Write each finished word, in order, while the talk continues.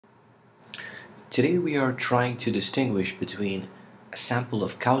Today we are trying to distinguish between a sample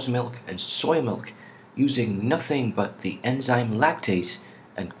of cow's milk and soy milk using nothing but the enzyme lactase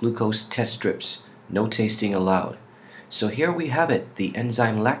and glucose test strips, no tasting allowed. So here we have it, the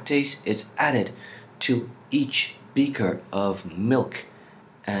enzyme lactase is added to each beaker of milk,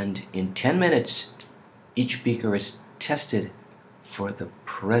 and in 10 minutes each beaker is tested for the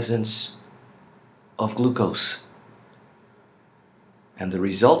presence of glucose. And the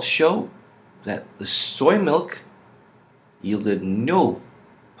results show that the soy milk yielded no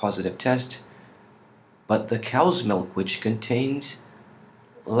positive test, but the cow's milk, which contains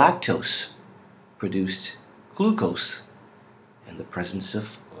lactose, produced glucose in the presence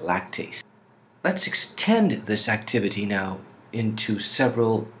of lactase. Let's extend this activity now into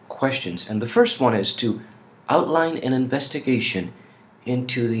several questions, and the first one is to outline an investigation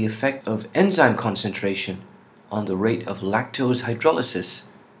into the effect of enzyme concentration on the rate of lactose hydrolysis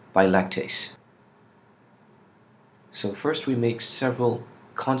by lactase. So first we make several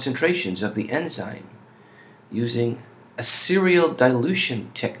concentrations of the enzyme using a serial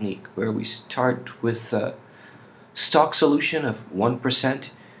dilution technique where we start with a stock solution of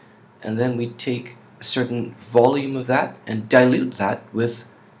 1% and then we take a certain volume of that and dilute that with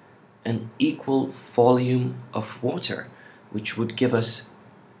an equal volume of water, which would give us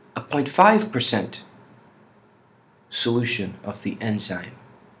a 0.5% solution of the enzyme.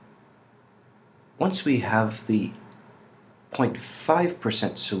 Once we have the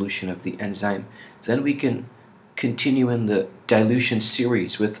 0.5% solution of the enzyme, then we can continue in the dilution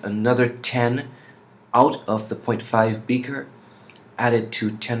series with another 10 out of the 0.5 beaker added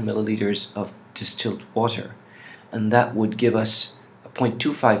to 10 milliliters of distilled water, and that would give us a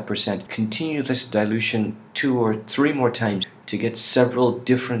 0.25%. Continue this dilution 2 or 3 more times to get several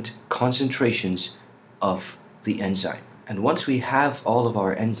different concentrations of the enzyme. And once we have all of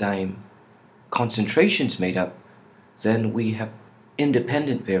our enzyme concentrations made up, then we have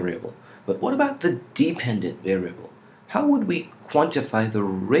independent variable. But what about the dependent variable? How would we quantify the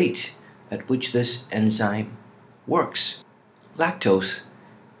rate at which this enzyme works? Lactose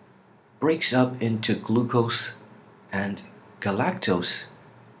breaks up into glucose and galactose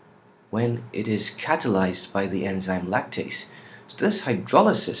when it is catalyzed by the enzyme lactase. So this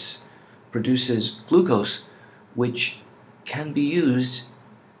hydrolysis produces glucose, which can be used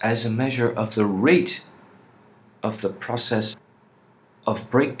as a measure of the rate of the process of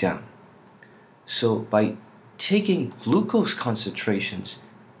breakdown. So by taking glucose concentrations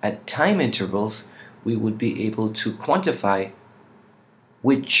at time intervals, we would be able to quantify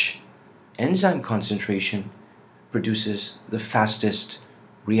which enzyme concentration produces the fastest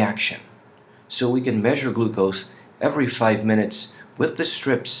reaction. So we can measure glucose every 5 minutes with the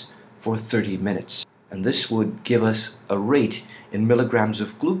strips for 30 minutes. And this would give us a rate in milligrams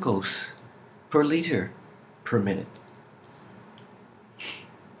of glucose per liter per minute.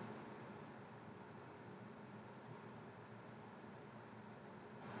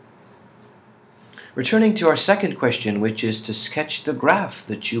 Returning to our second question, which is to sketch the graph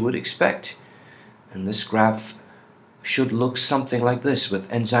that you would expect. And this graph should look something like this,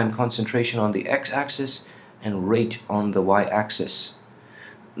 with enzyme concentration on the x-axis and rate on the y-axis.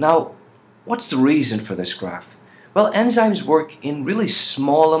 Now, what's the reason for this graph? Well, enzymes work in really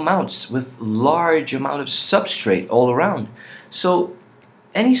small amounts with large amount of substrate all around. So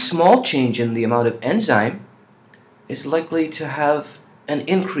any small change in the amount of enzyme is likely to have an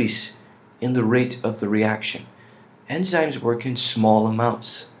increase in the rate of the reaction. Enzymes work in small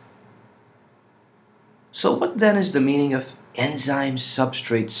amounts. So what then is the meaning of enzyme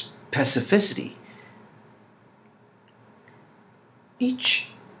substrate specificity?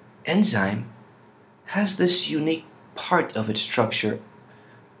 Each enzyme has this unique part of its structure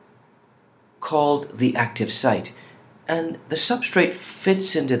called the active site, and the substrate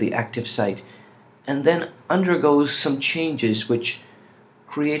fits into the active site and then undergoes some changes which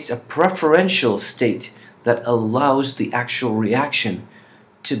creates a preferential state that allows the actual reaction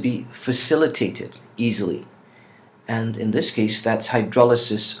to be facilitated easily. And in this case, that's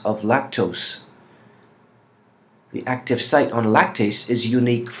hydrolysis of lactose. The active site on lactase is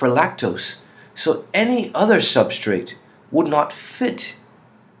unique for lactose, so any other substrate would not fit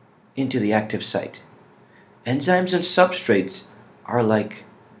into the active site. Enzymes and substrates are like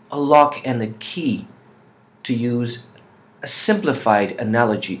a lock and a key, to use a simplified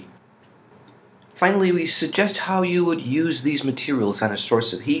analogy. Finally, we suggest how you would use these materials on a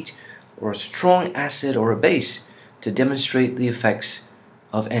source of heat or a strong acid or a base to demonstrate the effects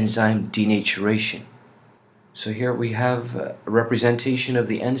of enzyme denaturation. So here we have a representation of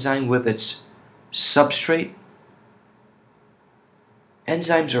the enzyme with its substrate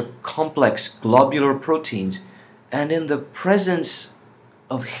Enzymes are complex globular proteins, and in the presence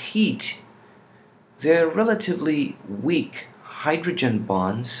of heat, their relatively weak hydrogen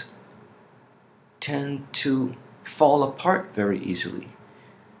bonds tend to fall apart very easily.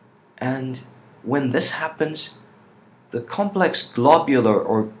 And when this happens, the complex globular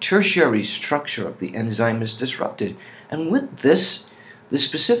or tertiary structure of the enzyme is disrupted. And with this, the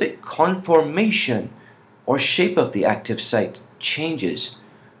specific conformation or shape of the active site changes,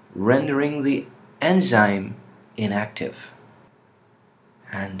 rendering the enzyme inactive.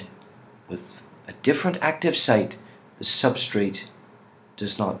 And with a different active site, the substrate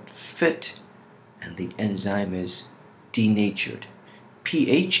does not fit and the enzyme is denatured.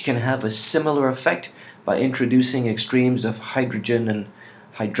 pH can have a similar effect by introducing extremes of hydrogen and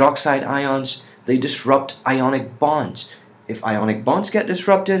hydroxide ions. They disrupt ionic bonds. If ionic bonds get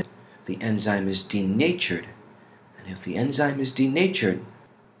disrupted, the enzyme is denatured. And if the enzyme is denatured,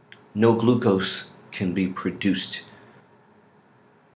 no glucose can be produced.